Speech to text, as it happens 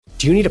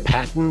Do you need a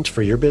patent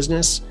for your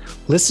business?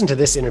 Listen to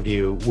this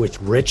interview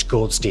with Rich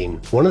Goldstein,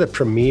 one of the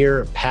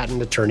premier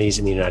patent attorneys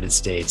in the United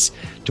States,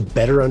 to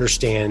better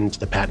understand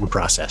the patent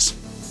process.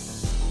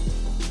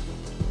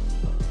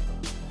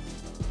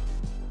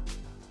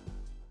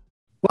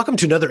 Welcome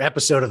to another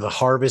episode of the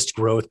Harvest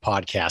Growth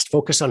Podcast,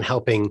 focused on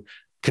helping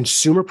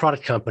consumer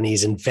product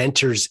companies,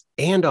 inventors,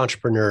 and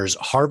entrepreneurs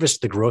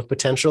harvest the growth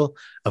potential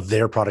of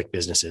their product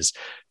businesses.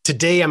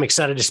 Today, I'm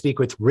excited to speak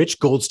with Rich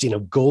Goldstein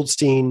of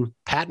Goldstein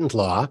Patent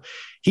Law.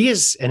 He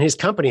and his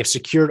company have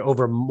secured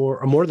over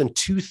more than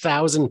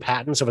 2,000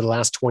 patents over the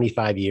last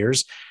 25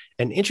 years.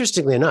 And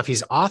interestingly enough,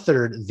 he's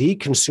authored the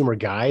consumer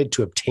guide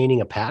to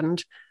obtaining a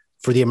patent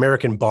for the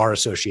American Bar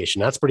Association.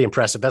 That's pretty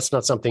impressive. That's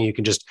not something you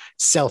can just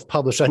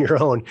self-publish on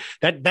your own.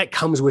 That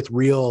comes with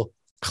real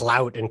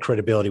clout and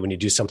credibility when you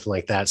do something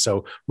like that.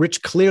 So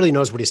Rich clearly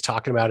knows what he's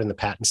talking about in the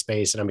patent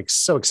space. And I'm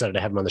so excited to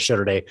have him on the show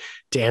today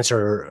to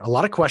answer a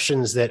lot of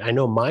questions that I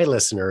know my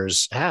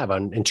listeners have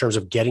in terms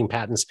of getting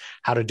patents,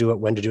 how to do it,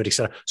 when to do it, et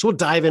cetera. So we'll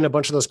dive in a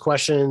bunch of those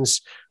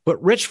questions.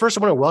 But Rich, first,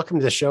 I want to welcome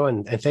you to the show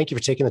and thank you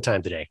for taking the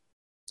time today.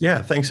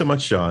 Yeah, thanks so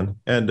much, John.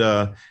 And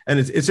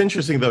it's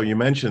interesting, though, you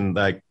mentioned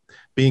like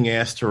being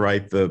asked to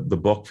write the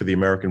book for the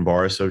American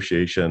Bar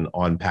Association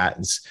on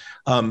patents.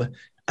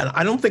 And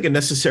I don't think it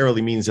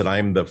necessarily means that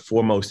I'm the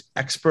foremost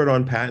expert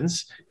on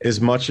patents, as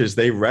much as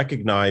they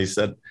recognize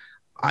that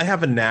I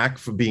have a knack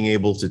for being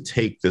able to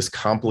take this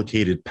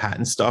complicated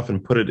patent stuff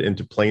and put it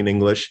into plain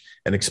English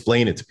and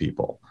explain it to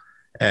people.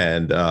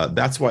 And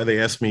that's why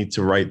they asked me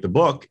to write the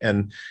book.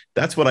 And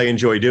that's what I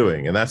enjoy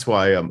doing. And that's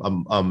why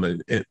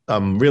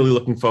I'm really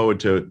looking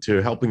forward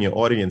to helping your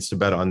audience to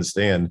better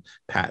understand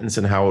patents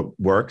and how it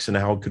works and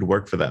how it could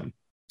work for them.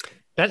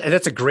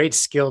 That's a great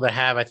skill to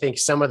have. I think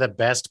some of the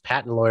best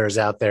patent lawyers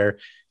out there,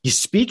 you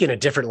speak in a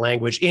different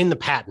language in the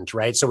patent,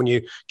 right? So when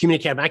you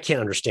communicate, I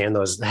can't understand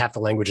half the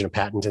language in a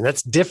patent, and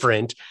that's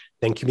different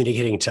than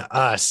communicating to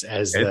us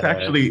as it's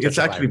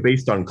actually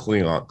based on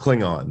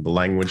Klingon, the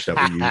language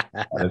that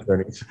we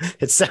use.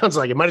 It sounds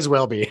like it might as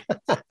well be.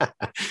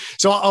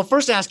 So I'll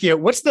first ask you,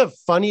 what's the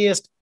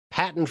funniest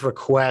patent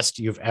request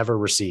you've ever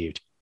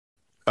received?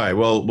 All right.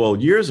 Well,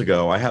 years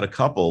ago, I had a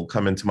couple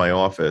come into my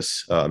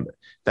office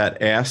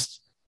that asked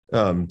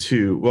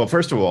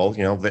first of all,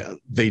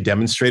 they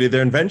demonstrated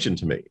their invention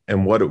to me.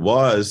 And what it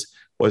was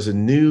a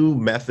new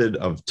method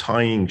of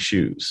tying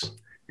shoes.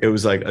 It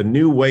was like a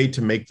new way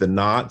to make the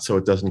knot so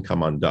it doesn't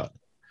come undone.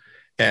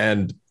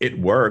 And it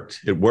worked.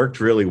 It worked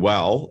really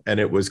well. And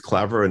it was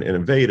clever and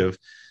innovative.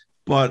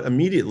 But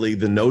immediately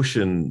the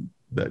notion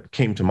that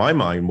came to my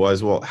mind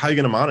was, well, how are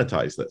you going to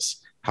monetize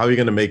this? How are you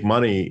going to make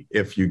money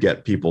if you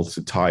get people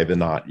to tie the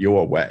knot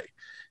your way?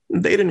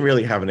 And they didn't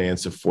really have an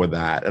answer for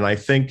that. And I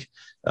think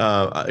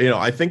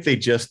they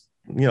just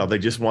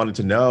wanted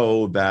to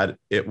know that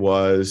it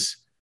was,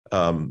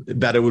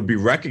 that it would be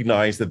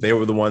recognized that they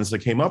were the ones that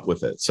came up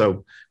with it.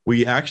 So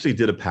we actually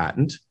did a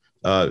patent.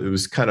 It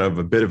was kind of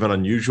a bit of an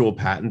unusual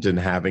patent in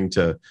having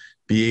to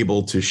be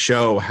able to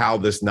show how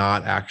this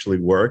knot actually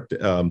worked.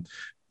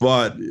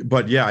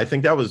 But yeah, I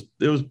think it was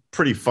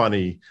pretty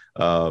funny,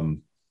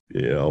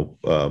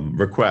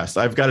 request.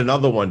 I've got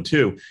another one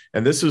too.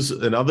 And this was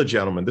another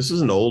gentleman. This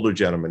is an older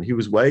gentleman. He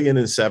was way in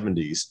his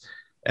 70s.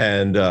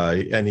 And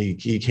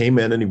he came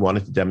in and he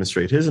wanted to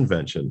demonstrate his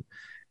invention.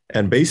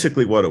 And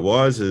basically what it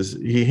was is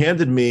he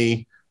handed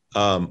me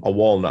a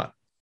walnut.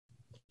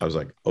 I was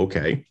like,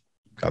 okay,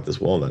 got this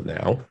walnut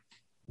now.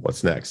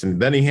 What's next?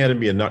 And then he handed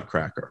me a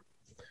nutcracker.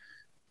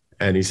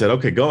 And he said,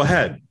 okay, go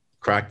ahead,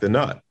 crack the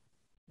nut. I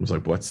was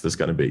like, what's this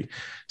going to be?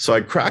 So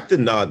I cracked the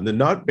nut. And the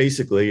nut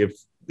basically,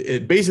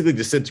 it basically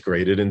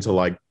disintegrated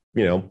into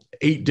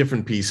 8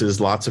 different pieces,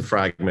 lots of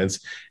fragments.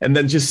 And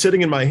then just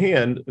sitting in my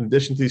hand, in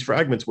addition to these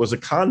fragments, was a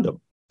condom.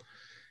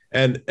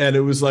 And it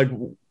was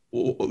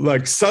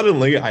like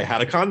suddenly I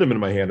had a condom in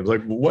my hand. I was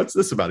like, well, what's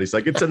this about? He's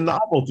like, it's a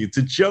novelty. It's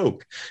a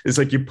joke. It's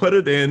like you put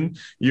it in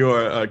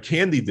your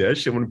candy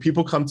dish. And when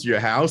people come to your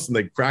house and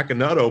they crack a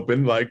nut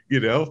open,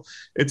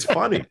 it's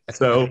funny.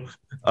 So,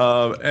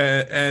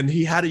 and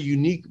he had a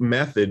unique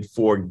method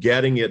for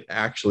getting it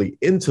actually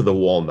into the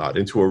walnut,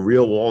 into a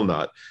real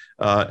walnut.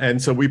 And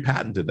so we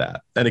patented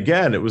that. And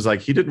again, it was like,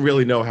 he didn't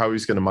really know how he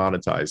was going to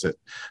monetize it,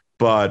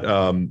 but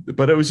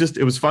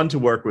it was fun to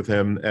work with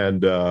him.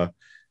 And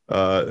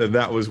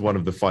that was one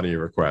of the funny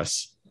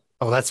requests.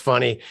 Oh, that's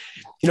funny.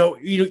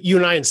 You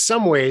and I, in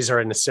some ways, are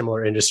in a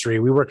similar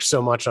industry. We work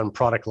so much on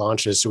product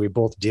launches. So we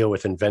both deal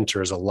with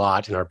inventors a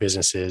lot in our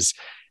businesses,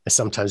 and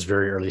sometimes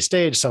very early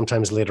stage,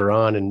 sometimes later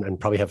on, and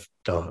probably have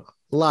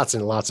lots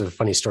and lots of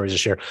funny stories to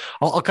share.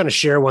 I'll kind of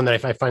share one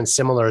that I find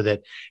similar,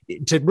 that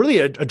to really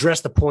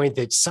address the point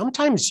that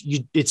sometimes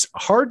it's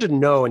hard to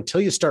know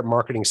until you start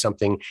marketing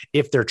something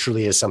if there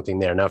truly is something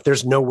there. Now, if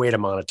there's no way to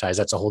monetize,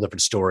 that's a whole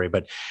different story.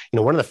 But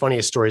one of the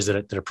funniest stories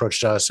that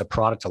approached us, a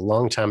product a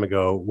long time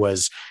ago,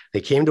 was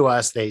they came to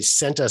us, they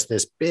sent us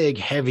this big,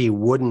 heavy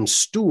wooden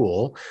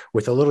stool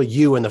with a little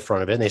U in the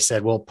front of it. And they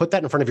said, well, put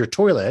that in front of your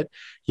toilet.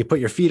 You put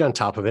your feet on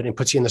top of it and it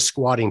puts you in the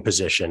squatting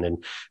position.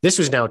 And this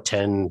was now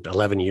 10,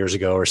 11 years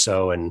ago or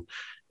so. And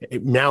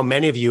Now,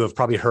 many of you have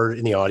probably heard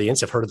in the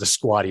audience, have heard of the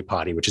Squatty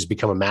Potty, which has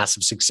become a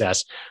massive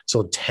success,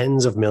 sold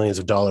tens of millions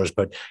of dollars.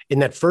 But in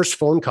that first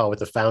phone call with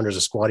the founders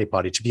of Squatty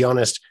Potty, to be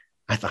honest,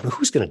 I thought,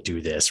 who's going to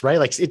do this, right?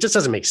 Like, it just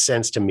doesn't make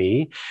sense to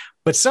me.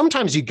 But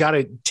sometimes you got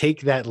to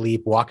take that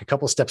leap, walk a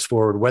couple of steps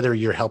forward, whether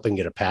you're helping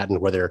get a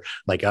patent, whether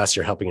like us,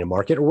 you're helping to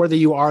market, or whether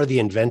you are the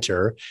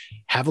inventor,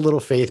 have a little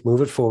faith,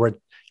 move it forward,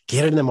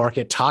 get it in the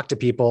market, talk to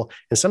people.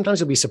 And sometimes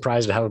you'll be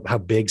surprised at how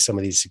big some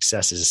of these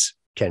successes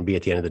can be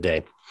at the end of the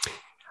day.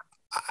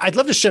 I'd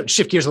love to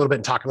shift gears a little bit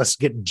and talk. Let's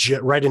get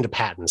right into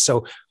patents.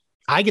 So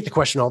I get the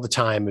question all the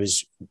time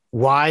is,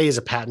 why is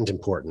a patent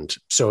important?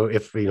 So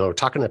if,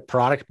 talking to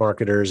product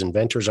marketers,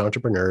 inventors,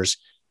 entrepreneurs,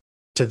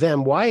 to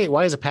them, why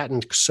is a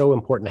patent so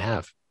important to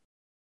have?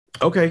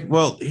 Okay,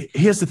 well,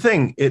 here's the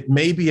thing. It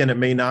may be and it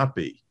may not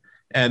be.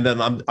 And then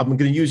I'm going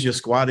to use your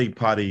Squatty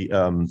Potty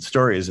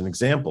story as an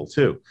example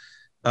too.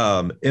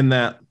 In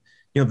that,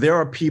 there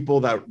are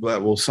people that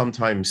will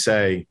sometimes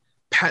say,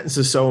 patents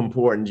are so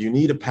important. You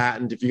need a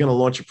patent. If you're going to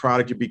launch a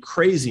product, you'd be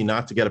crazy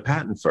not to get a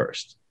patent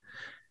first.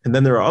 And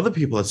then there are other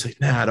people that say,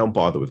 nah, don't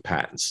bother with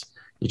patents.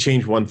 You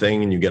change one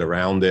thing and you get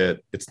around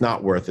it. It's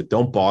not worth it.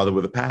 Don't bother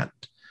with a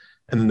patent.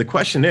 And then the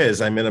question is,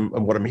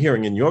 what I'm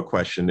hearing in your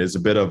question is a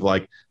bit of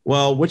like,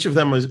 well, which of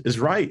them is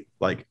right?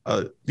 Like,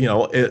 are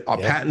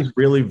patents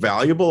really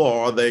valuable,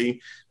 or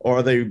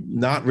are they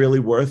not really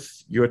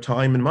worth your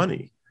time and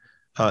money?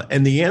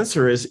 And the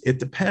answer is, it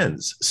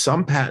depends.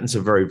 Some patents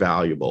are very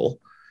valuable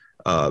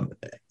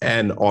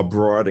and are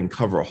broad and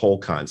cover a whole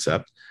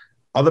concept.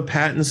 Other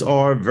patents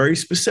are very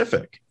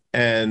specific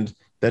and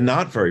they're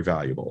not very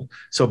valuable.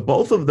 So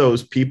both of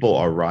those people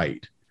are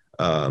right,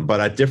 but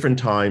at different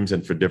times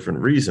and for different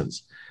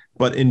reasons.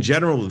 But in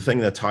general, the thing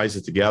that ties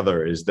it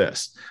together is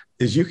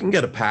you can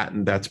get a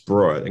patent that's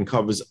broad and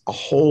covers a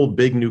whole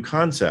big new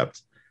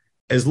concept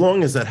as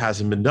long as that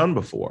hasn't been done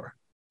before.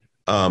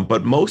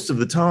 But most of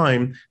the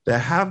time, there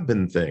have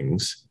been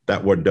things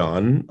that were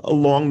done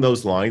along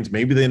those lines.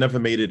 Maybe they never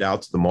made it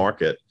out to the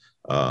market,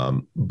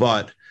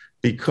 but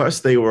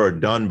because they were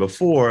done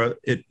before,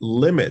 it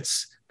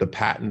limits the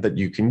patent that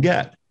you can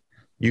get.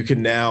 You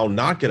can now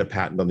not get a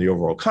patent on the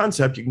overall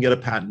concept. You can get a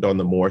patent on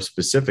the more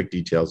specific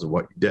details of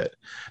what you did.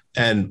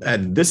 And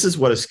this is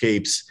what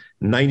escapes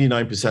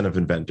 99% of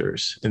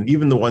inventors. And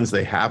even the ones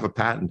they have a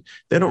patent,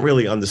 they don't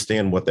really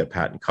understand what their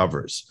patent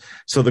covers.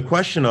 So the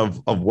question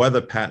of whether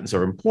patents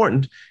are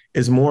important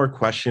is more a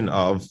question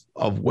of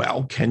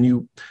well, can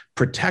you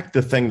protect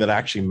the thing that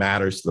actually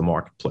matters to the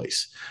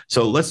marketplace?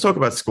 So let's talk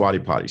about Squatty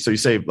Potty. So you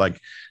say, like,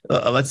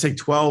 let's say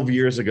 12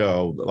 years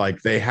ago,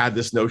 like, they had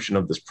this notion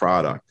of this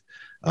product.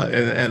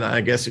 And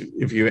I guess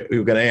if you're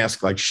going to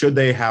ask, like, should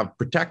they have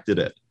protected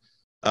it?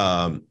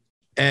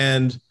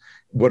 And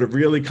what it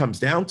really comes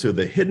down to,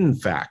 the hidden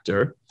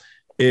factor,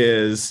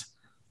 is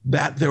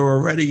that there are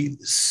already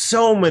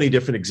so many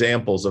different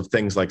examples of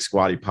things like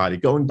Squatty Potty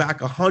going back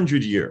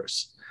 100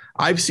 years.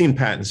 I've seen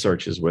patent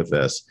searches with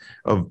this,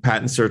 of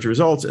patent search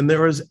results, and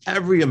there is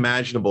every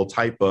imaginable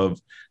type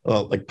of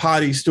like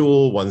potty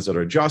stool, ones that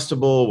are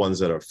adjustable, ones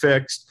that are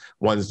fixed,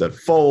 ones that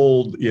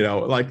fold,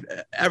 like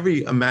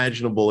every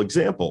imaginable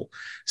example.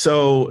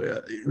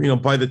 So,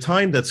 by the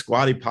time that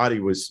Squatty Potty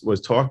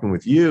was talking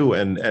with you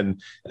and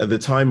at the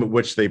time at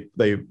which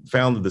they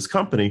founded this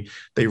company,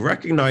 they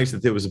recognized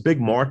that there was a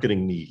big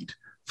marketing need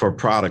for a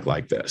product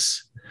like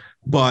this,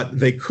 but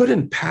they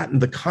couldn't patent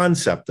the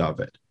concept of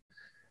it.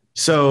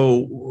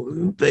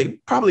 So they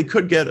probably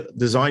could get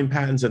design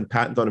patents and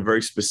patent on a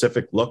very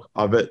specific look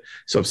of it.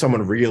 So if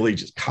someone really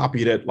just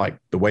copied it like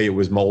the way it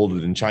was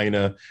molded in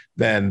China,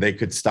 then they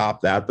could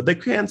stop that. But they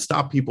can't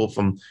stop people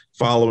from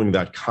following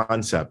that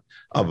concept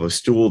of a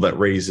stool that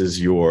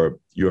raises your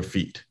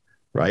feet,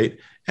 right?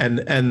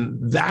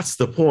 And that's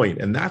the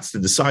point. And that's the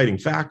deciding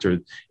factor.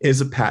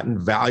 Is a patent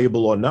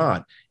valuable or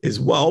not? Is,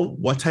 well,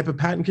 what type of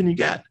patent can you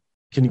get?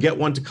 Can you get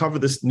one to cover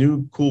this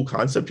new cool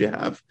concept you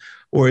have?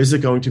 Or is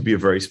it going to be a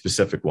very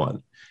specific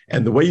one?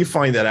 And the way you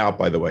find that out,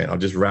 by the way, and I'll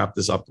just wrap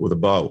this up with a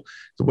bow,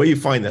 the way you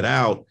find that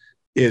out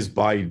is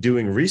by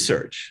doing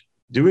research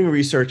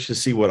to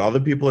see what other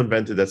people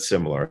invented that's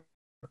similar,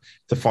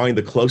 to find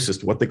the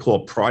closest, what they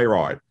call prior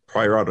art.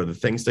 Prior art are the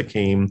things that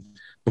came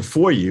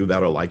before you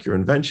that are like your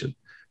invention.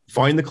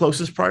 Find the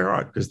closest prior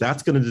art, because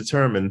that's going to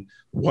determine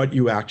what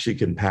you actually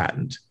can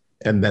patent.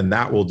 And then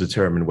that will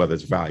determine whether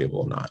it's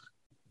valuable or not.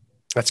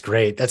 That's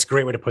great. That's a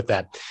great way to put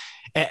that.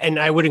 And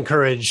I would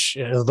encourage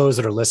those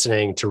that are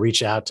listening to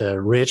reach out to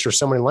Rich or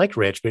someone like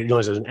Rich, but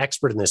is an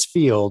expert in this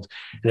field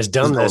and has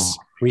done this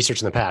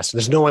research in the past.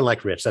 There's no one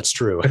like Rich. That's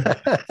true.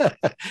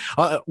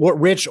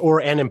 Rich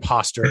or an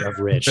imposter of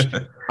Rich.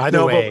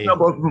 Either way.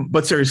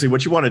 But seriously,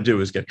 what you want to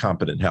do is get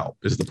competent help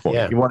is the point.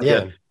 Yeah, you want to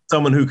get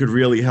someone who could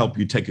really help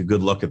you take a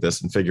good look at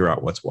this and figure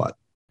out what's what.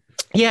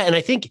 Yeah. And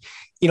I think,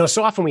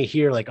 so often we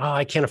hear like, oh,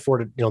 I can't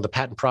afford it. The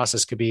patent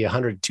process could be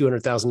 $100,000,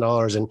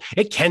 $200,000. And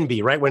it can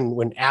be, right?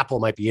 When Apple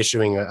might be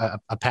issuing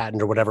a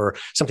patent or whatever,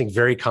 something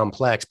very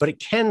complex, but it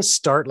can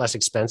start less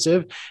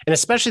expensive. And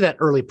especially that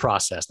early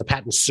process, the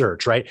patent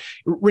search, right?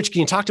 Rich,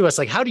 can you talk to us?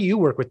 Like, how do you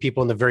work with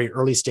people in the very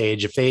early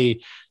stage if they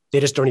they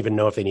just don't even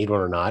know if they need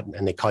one or not,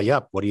 and they call you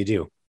up. What do you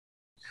do?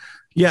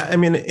 Yeah, I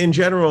mean, in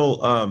general,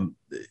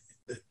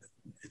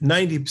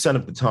 90%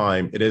 of the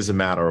time, it is a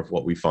matter of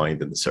what we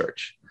find in the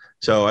search.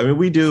 So, I mean,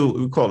 we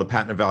call it a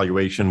patent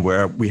evaluation,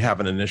 where we have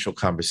an initial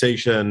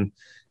conversation,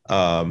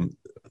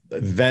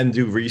 then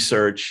do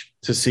research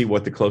to see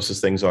what the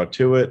closest things are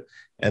to it,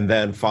 and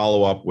then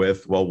follow up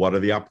with, well, what are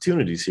the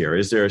opportunities here?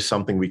 Is there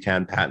something we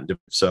can patent? If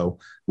so,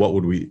 what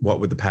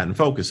would the patent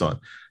focus on?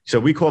 So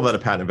we call that a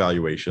patent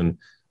evaluation.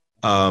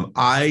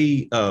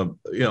 I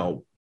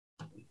would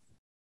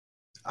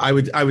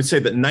say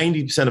that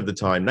 90% of the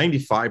time,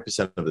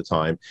 95% of the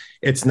time,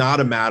 it's not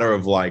a matter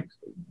of like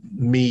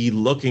me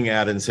looking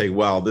at it and say,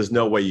 well, there's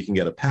no way you can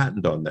get a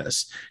patent on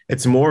this.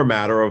 It's more a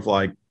matter of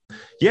like,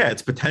 yeah,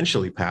 it's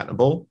potentially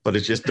patentable, but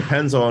it just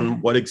depends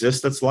on what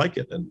exists that's like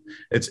it. And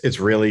it's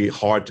really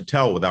hard to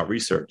tell without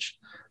research.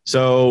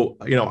 So,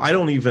 I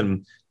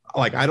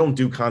don't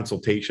do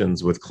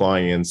consultations with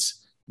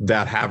clients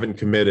that haven't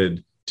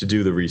committed to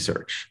do the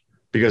research.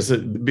 Because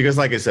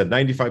like I said,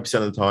 95%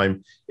 of the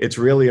time, it's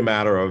really a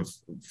matter of,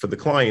 for the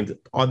client,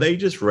 are they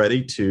just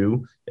ready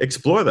to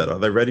explore that? Are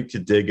they ready to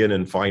dig in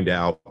and find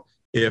out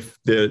if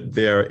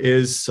there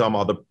is some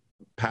other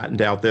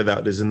patent out there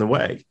that is in the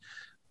way?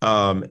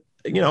 And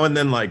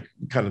then like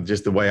kind of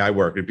just the way I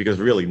work it, because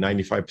really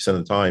 95% of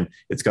the time,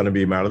 it's going to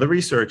be a matter of the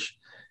research.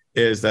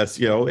 That's,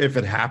 if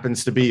it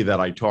happens to be that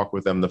I talk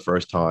with them the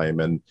first time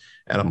and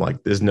I'm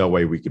like, there's no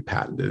way we could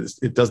patent it.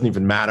 It doesn't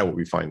even matter what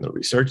we find in the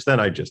research. Then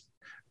I just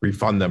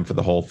refund them for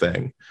the whole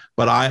thing.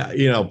 But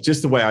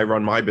just the way I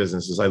run my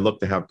business is I look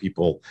to have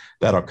people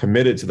that are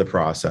committed to the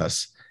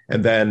process.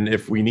 And then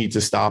if we need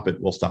to stop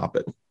it, we'll stop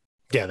it.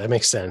 Yeah, that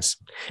makes sense.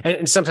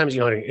 And sometimes,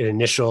 an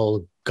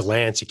initial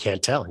glance, you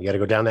can't tell. You got to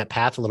go down that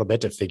path a little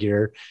bit to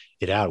figure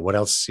it out. What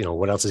else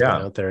is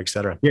out there, et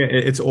cetera. Yeah,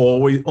 it's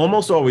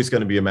almost always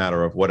going to be a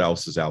matter of what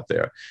else is out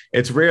there.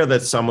 It's rare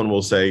that someone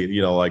will say,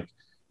 like,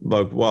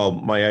 well,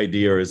 my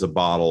idea is a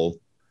bottle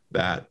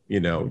that,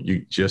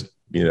 you just,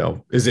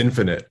 is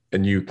infinite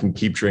and you can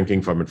keep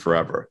drinking from it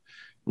forever.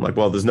 I'm like,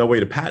 well, there's no way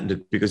to patent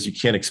it because you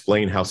can't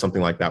explain how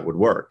something like that would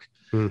work.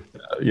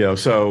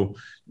 So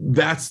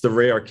that's the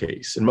rare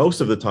case. And most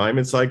of the time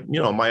it's like,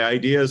 my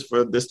idea is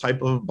for this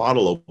type of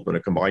bottle opener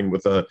combined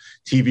with a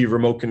TV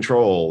remote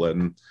control.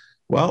 And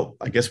well,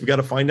 I guess we got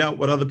to find out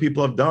what other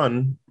people have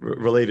done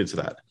related to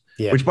that.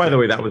 Yeah. Which, by the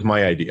way, that was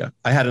my idea.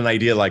 I had an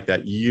idea like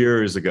that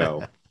years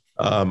ago.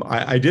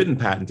 I didn't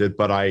patent it,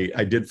 but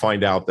I did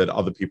find out that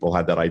other people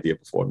had that idea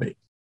before me.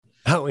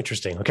 Oh,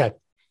 interesting. Okay.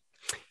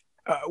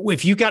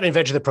 If you got an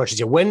inventor that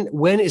approaches you,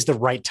 when is the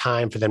right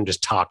time for them to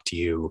just talk to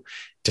you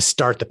to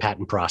start the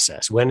patent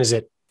process? When is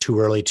it too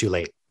early, too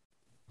late?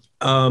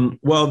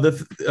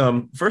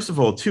 First of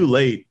all, too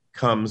late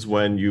comes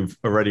when you've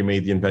already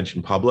made the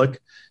invention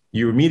public.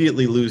 You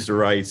immediately lose the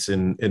rights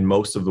in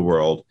most of the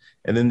world.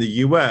 And in the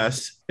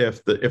US,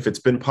 if it's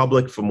been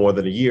public for more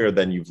than a year,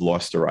 then you've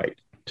lost the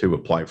right to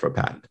apply for a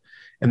patent.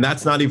 And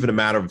that's not even a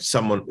matter of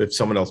if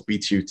someone else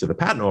beats you to the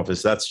patent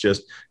office. That's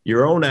just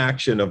your own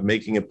action of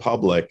making it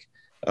public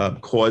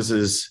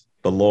causes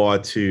the law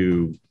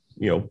to,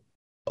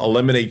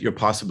 eliminate your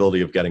possibility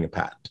of getting a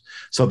patent.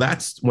 So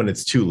that's when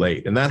it's too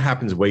late. And that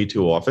happens way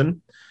too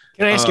often.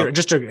 Can I ask you,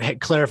 just to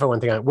clarify one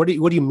thing, what do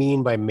you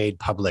mean by made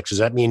public? Does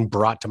that mean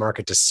brought to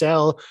market to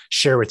sell,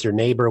 share with your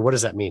neighbor? What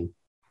does that mean?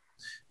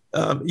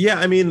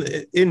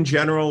 In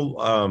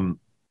general,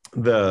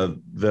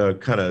 the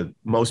kind of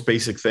most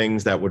basic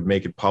things that would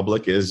make it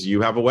public is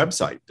you have a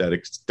website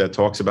that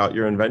talks about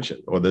your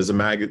invention, or there's an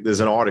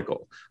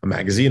article, a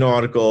magazine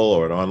article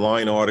or an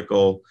online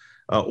article,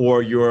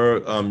 or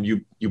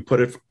you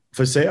put it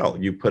for sale.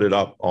 You put it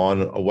up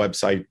on a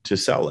website to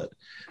sell it.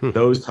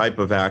 Those type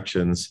of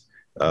actions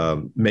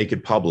make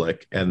it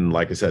public. And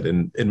like I said,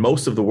 in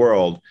most of the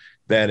world,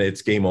 then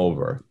it's game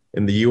over.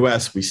 In the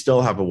US, we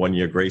still have a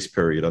 1-year grace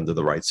period under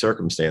the right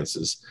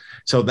circumstances.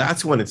 So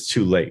that's when it's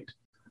too late.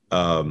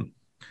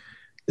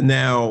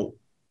 Now,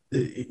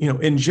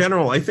 in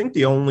general, I think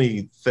the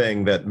only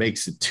thing that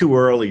makes it too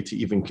early to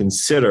even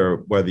consider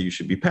whether you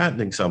should be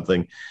patenting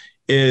something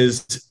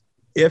is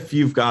if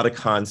you've got a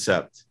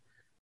concept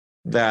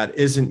that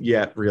isn't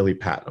yet really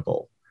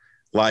patentable.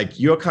 Like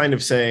you're kind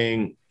of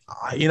saying,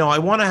 I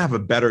want to have a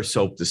better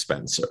soap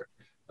dispenser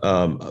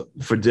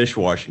for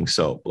dishwashing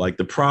soap. Like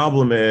the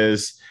problem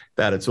is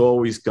that it's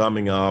always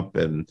gumming up.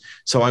 And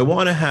so I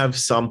want to have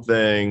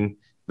something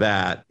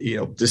that,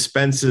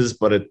 dispenses,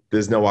 but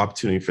there's no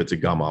opportunity for it to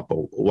gum up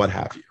or what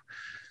have you.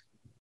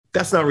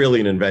 That's not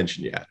really an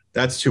invention yet.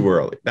 That's too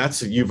early.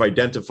 You've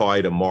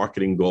identified a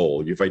marketing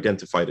goal. You've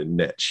identified a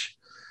niche.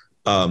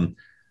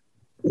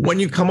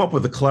 When you come up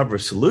with a clever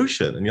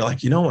solution and you're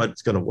like,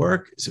 what's going to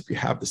work is if you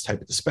have this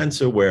type of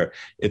dispenser where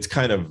it's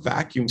kind of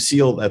vacuum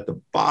sealed at the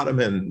bottom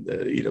and,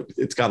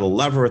 it's got a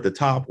lever at the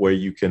top where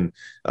you can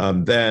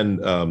then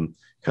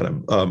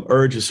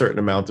urge a certain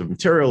amount of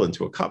material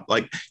into a cup.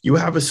 Like you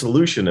have a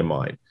solution in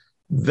mind,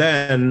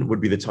 then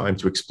would be the time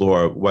to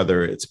explore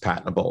whether it's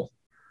patentable.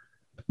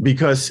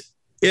 Because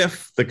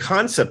if the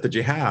concept that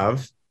you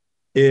have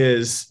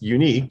is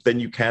unique, then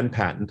you can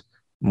patent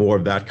more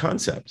of that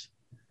concept.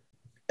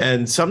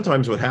 And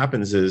sometimes what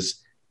happens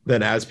is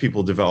then as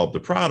people develop the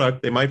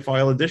product, they might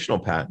file additional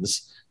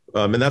patents.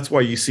 And that's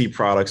why you see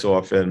products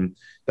often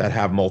that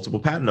have multiple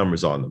patent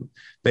numbers on them.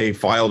 They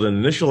filed an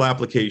initial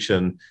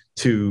application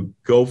to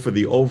go for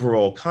the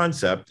overall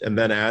concept. And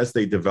then as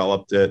they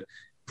developed it,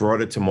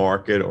 brought it to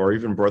market, or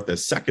even brought their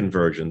second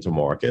version to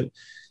market,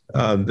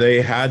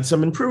 they had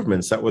some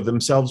improvements that were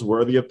themselves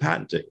worthy of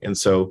patenting. And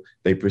so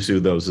they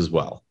pursued those as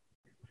well.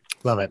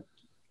 Love it.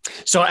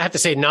 So I have to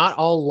say, not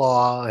all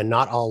law and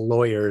not all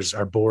lawyers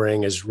are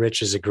boring, as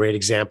Rich is a great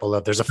example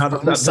of. There's a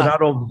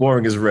not all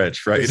boring as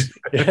Rich, right?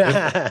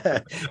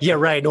 Yeah,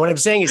 right. And what I'm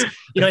saying is,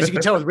 as you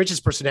can tell with Rich's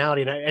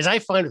personality, and as I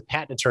find with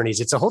patent attorneys,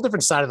 it's a whole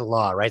different side of the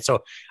law, right? So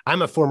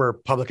I'm a former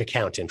public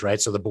accountant,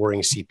 right? So the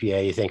boring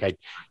CPA, you think I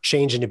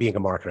change into being a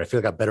marketer. I feel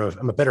like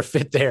I'm a better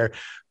fit there.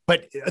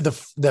 But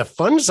the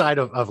fun side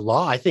of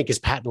law, I think, is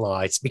patent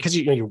law. It's because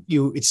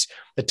it's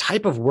the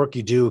type of work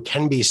you do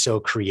can be so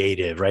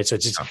creative, right? So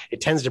it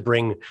tends to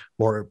bring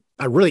more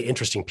really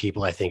interesting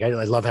people. I think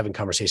I love having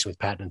conversation with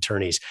patent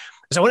attorneys.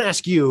 So I want to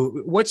ask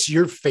you, what's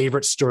your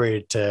favorite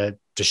story to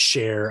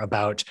share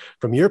about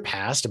from your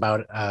past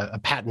about a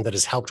patent that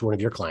has helped one of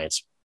your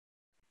clients?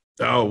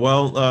 Oh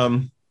well,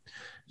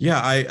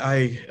 yeah,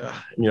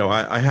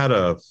 I had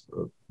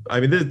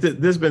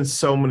there's been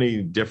so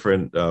many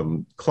different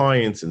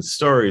clients and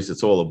stories.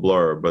 It's all a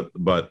blur.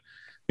 But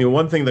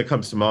one thing that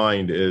comes to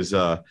mind is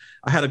I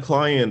had a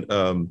client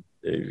a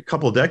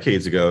couple of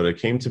decades ago that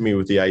came to me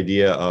with the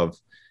idea of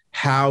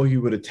how he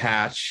would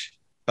attach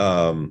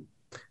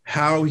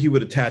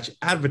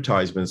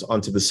advertisements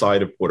onto the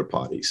side of porta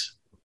potties.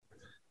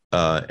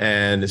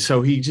 And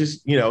so he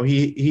just,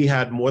 he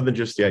had more than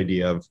just the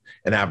idea of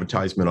an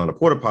advertisement on a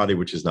porta potty,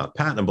 which is not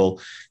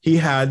patentable. He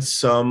had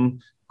some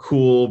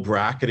cool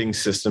bracketing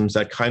systems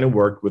that kind of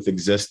worked with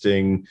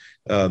existing,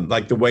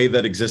 like the way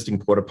that existing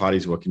porta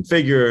potties were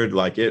configured.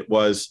 Like it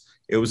was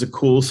a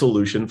cool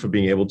solution for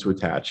being able to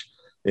attach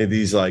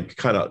these like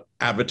kind of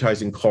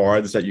advertising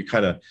cards that you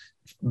kind of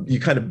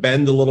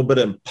bend a little bit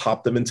and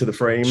pop them into the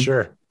frame.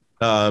 Sure.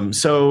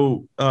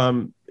 So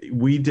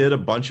we did a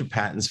bunch of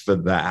patents for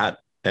that.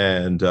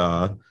 And,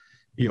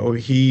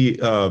 he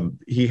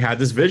had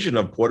this vision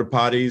of porta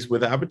potties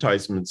with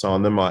advertisements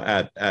on them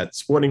at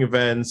sporting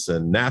events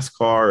and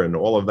NASCAR and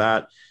all of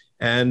that.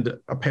 And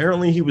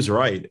apparently he was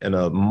right. And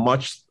a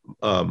much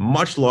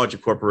larger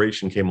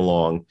corporation came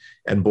along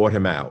and bought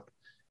him out.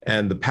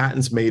 And the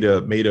patents made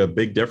a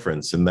big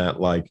difference in that,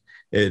 like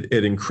it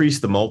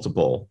increased the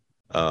multiple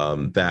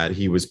that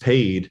he was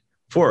paid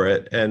for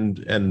it.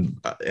 And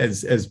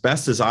as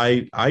best as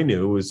I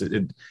knew,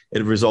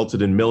 it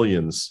resulted in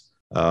millions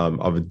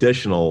of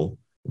additional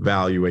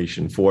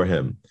valuation for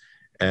him.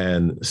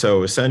 And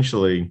so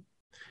essentially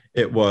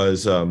it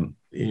was,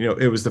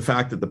 it was the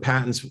fact that the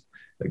patents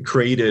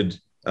created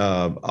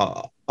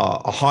a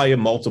higher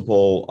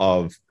multiple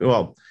of,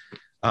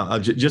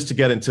 just to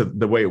get into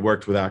the way it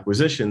worked with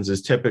acquisitions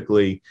is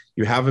typically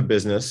you have a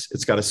business,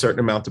 it's got a certain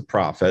amount of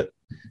profit.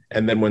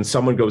 And then when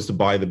someone goes to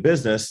buy the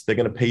business, they're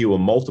going to pay you a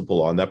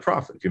multiple on that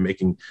profit. If you're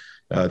making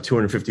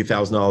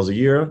 $250,000 a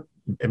year,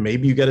 and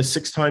maybe you get a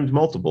 6 times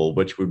multiple,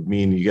 which would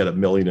mean you get $1.5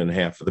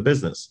 million for the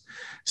business.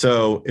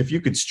 So if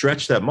you could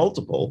stretch that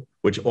multiple,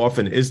 which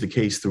often is the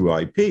case through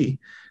IP,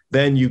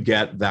 then you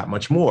get that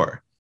much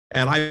more.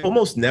 And I've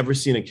almost never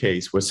seen a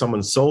case where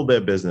someone sold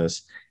their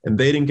business and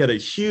they didn't get a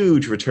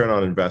huge return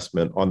on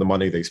investment on the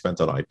money they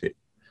spent on IP.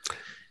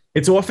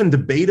 It's often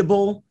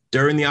debatable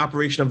during the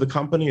operation of the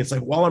company. It's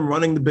like, while I'm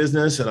running the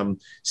business and I'm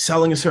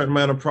selling a certain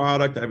amount of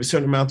product, I have a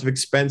certain amount of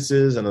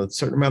expenses and a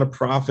certain amount of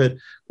profit.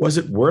 Was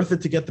it worth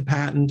it to get the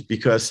patent?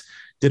 Because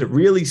did it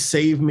really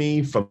save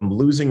me from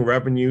losing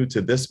revenue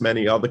to this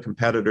many other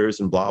competitors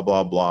and blah,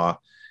 blah, blah?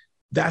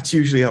 That's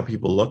usually how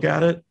people look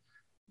at it.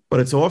 But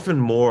it's often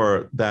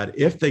more that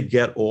if they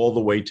get all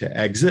the way to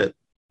exit,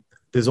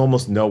 there's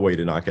almost no way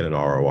to not get an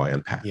ROI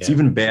on patents. Yeah.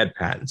 Even bad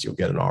patents, you'll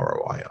get an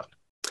ROI on.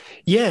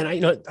 Yeah.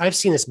 And I've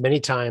seen this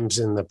many times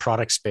in the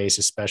product space,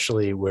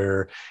 especially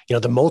where,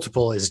 the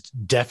multiple is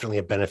definitely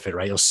a benefit,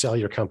 right? You'll sell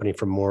your company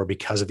for more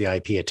because of the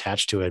IP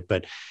attached to it,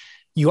 but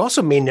you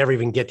also may never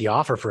even get the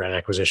offer for an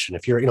acquisition.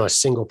 If you're, a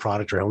single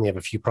product or only have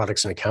a few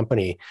products in a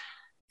company,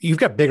 you've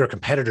got bigger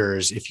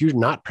competitors. If you're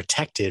not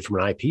protected from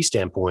an IP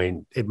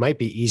standpoint, it might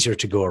be easier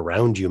to go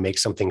around you, make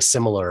something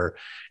similar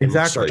and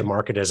start to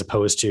market, as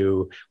opposed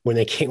to when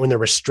they're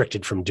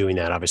restricted from doing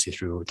that, obviously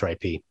through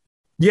IP.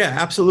 Yeah,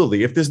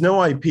 absolutely. If there's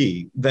no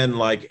IP, then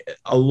like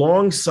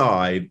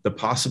alongside the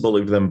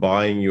possibility of them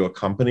buying you a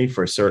company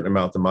for a certain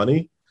amount of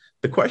money,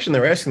 the question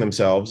they're asking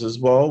themselves is,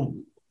 well,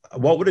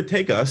 what would it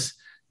take us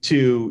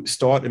to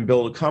start and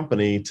build a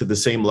company to the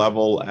same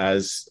level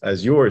as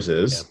yours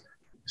is? Yeah.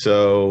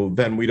 So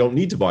then we don't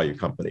need to buy your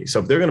company. So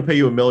if they're going to pay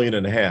you $1.5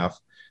 million,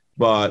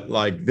 but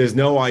like there's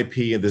no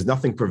IP and there's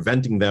nothing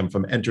preventing them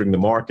from entering the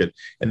market,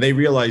 and they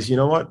realize, you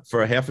know what,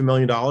 for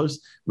 $500,000,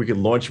 we could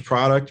launch a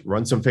product,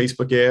 run some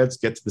Facebook ads,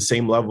 get to the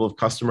same level of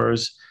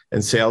customers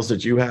and sales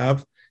that you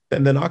have,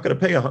 then they're not going to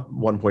pay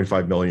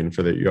 1.5 million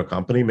for your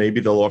company.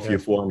 Maybe they'll offer you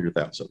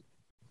 400,000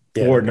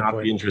 or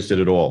not be interested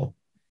at all.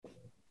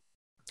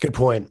 Good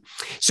point.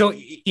 So,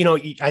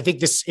 I think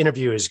this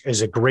interview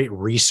is a great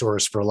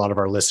resource for a lot of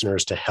our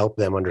listeners to help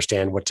them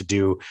understand what to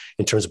do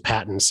in terms of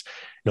patents,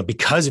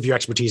 because of your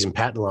expertise in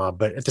patent law,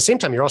 but at the same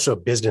time, you're also a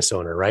business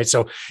owner, right?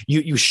 So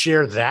you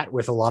share that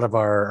with a lot of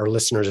our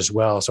listeners as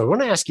well. So I want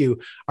to ask you,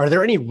 are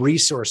there any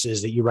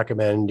resources that you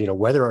recommend,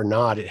 whether or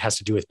not it has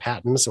to do with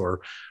patents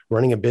or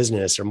running a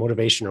business or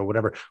motivation or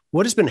whatever?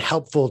 What has been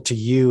helpful to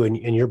you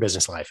in your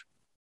business life?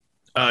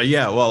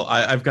 Well,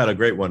 I've got a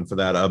great one for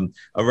that.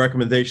 A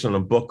recommendation on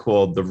a book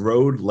called The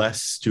Road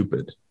Less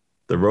Stupid.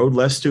 The Road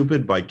Less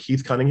Stupid by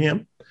Keith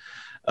Cunningham.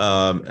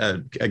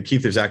 And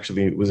Keith was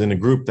in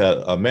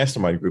a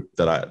mastermind group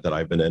that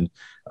I've been in.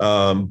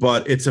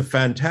 But it's a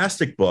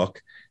fantastic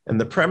book.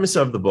 And the premise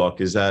of the book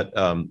is that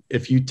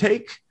if you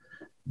take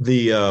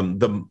some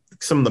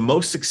of the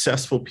most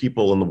successful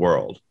people in the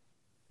world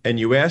and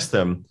you ask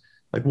them,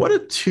 like, what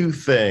are two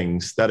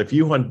things that if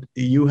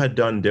you had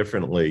done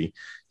differently,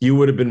 you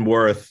would have been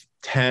worth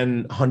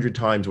 10, 100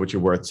 times what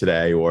you're worth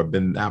today, or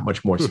been that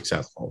much more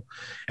successful?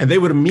 And they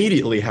would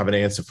immediately have an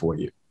answer for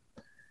you.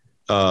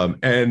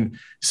 And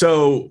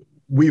so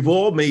we've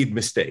all made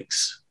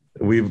mistakes.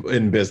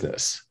 In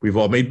business, we've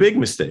all made big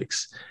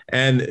mistakes.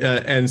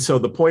 And so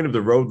the point of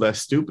The Road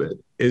Less Stupid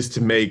is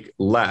to make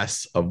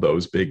less of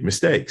those big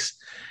mistakes.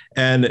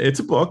 And it's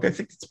a book, I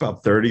think it's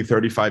about 30,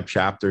 35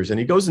 chapters. And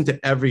he goes into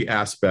every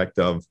aspect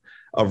of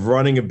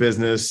running a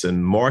business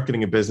and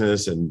marketing a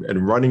business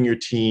and running your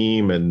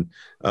team and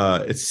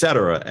et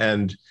cetera.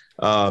 And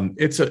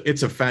it's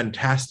a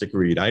fantastic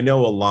read. I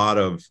know a lot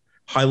of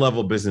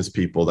high-level business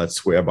people that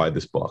swear by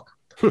this book,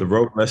 The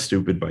Road Less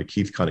Stupid by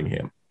Keith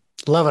Cunningham.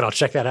 Love it. I'll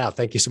check that out.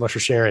 Thank you so much for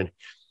sharing.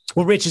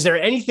 Well, Rich, is there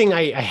anything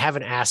I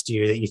haven't asked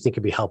you that you think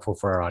could be helpful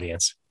for our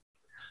audience?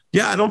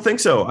 Yeah, I don't think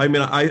so. I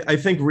mean, I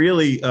think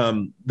really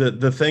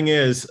the thing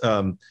is,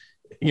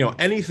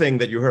 anything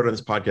that you heard on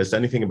this podcast,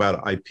 anything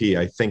about IP,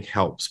 I think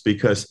helps,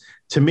 because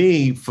to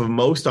me, for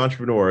most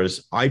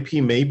entrepreneurs, IP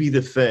may be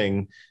the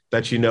thing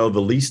that you know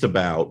the least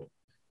about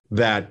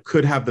that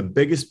could have the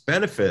biggest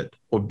benefit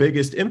or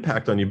biggest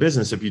impact on your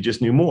business if you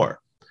just knew more.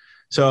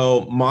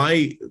 So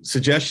my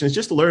suggestion is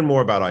just to learn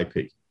more about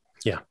IP.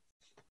 Yeah.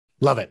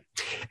 Love it.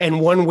 And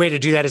one way to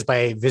do that is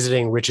by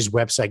visiting Rich's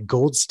website,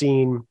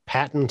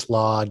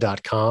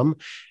 goldsteinpatentlaw.com.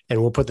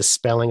 And we'll put the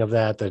spelling of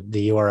that,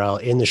 the URL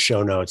in the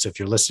show notes. If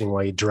you're listening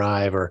while you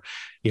drive or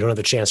you don't have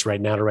the chance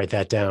right now to write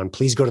that down,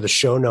 please go to the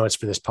show notes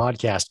for this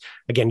podcast.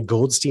 Again,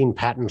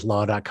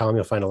 goldsteinpatentlaw.com.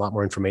 You'll find a lot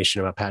more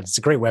information about patents. It's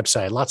a great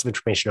website, lots of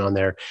information on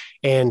there,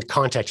 and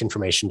contact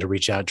information to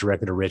reach out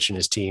directly to Rich and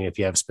his team if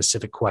you have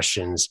specific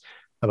questions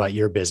about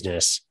your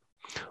business.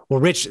 Well,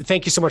 Rich,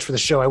 thank you so much for the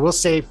show. I will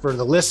say for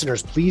the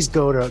listeners, please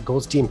go to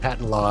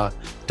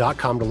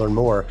goldsteinpatentlaw.com to learn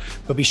more,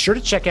 but be sure to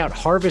check out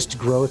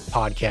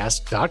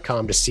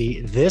harvestgrowthpodcast.com to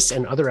see this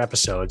and other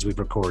episodes we've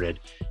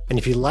recorded. And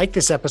if you like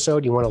this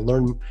episode, you want to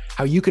learn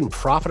how you can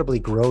profitably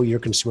grow your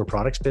consumer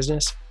products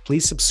business,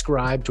 please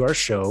subscribe to our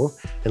show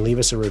and leave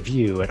us a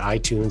review at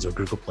iTunes or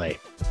Google Play.